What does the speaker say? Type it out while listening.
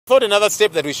thought another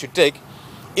step that we should take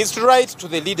is to write to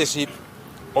the leadership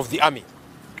of the army,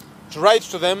 to write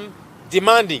to them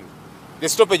demanding the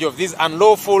stoppage of these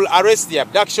unlawful arrests, the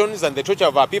abductions and the torture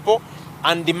of our people,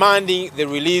 and demanding the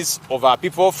release of our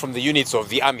people from the units of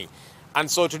the army.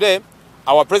 And so today,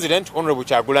 our President, Honorable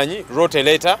Kyagulanyi, wrote a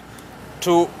letter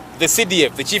to the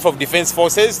CDF, the Chief of Defense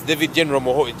Forces,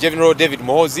 General David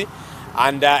Muhoozi,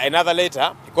 and another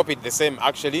letter, he copied the same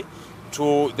actually,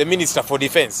 to the Minister for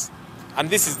Defense. And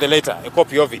this is the letter, a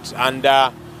copy of it. And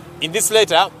in this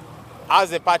letter,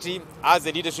 as a party, as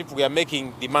a leadership, we are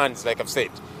making demands, like I've said,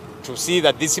 to see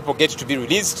that these people get to be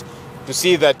released, to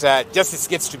see that justice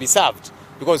gets to be served,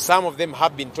 because some of them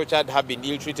have been tortured, have been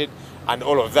ill-treated, and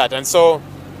all of that. And so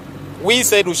we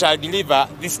said we shall deliver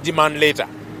this demand letter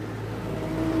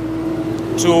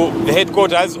to the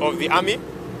headquarters of the army.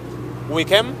 We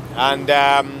came and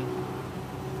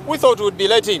we thought we would be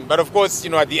let in, but of course,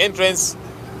 at the entrance,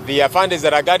 the funders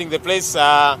that are guarding the place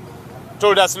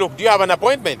told us, look, do you have an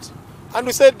appointment? And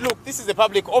we said, look, this is a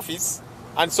public office,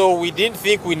 and so we didn't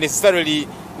think we necessarily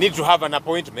need to have an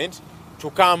appointment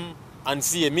to come and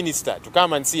see a minister, to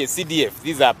come and see a CDF.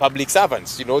 These are public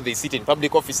servants, they sit in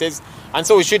public offices, and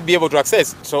so we should be able to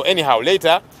access. So anyhow,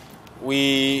 later,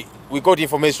 we got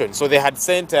information. So they had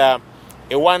sent a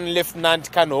one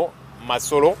Lieutenant Colonel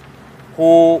Masolo,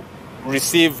 who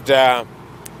received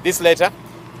this letter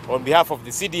on behalf of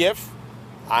the CDF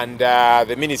and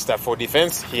the Minister for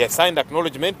Defense. He has signed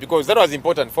acknowledgement because that was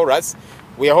important for us.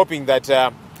 We are hoping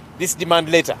that this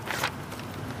demand letter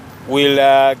will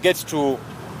get to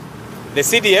the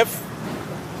CDF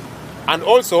and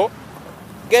also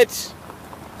get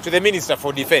to the Minister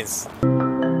for Defense.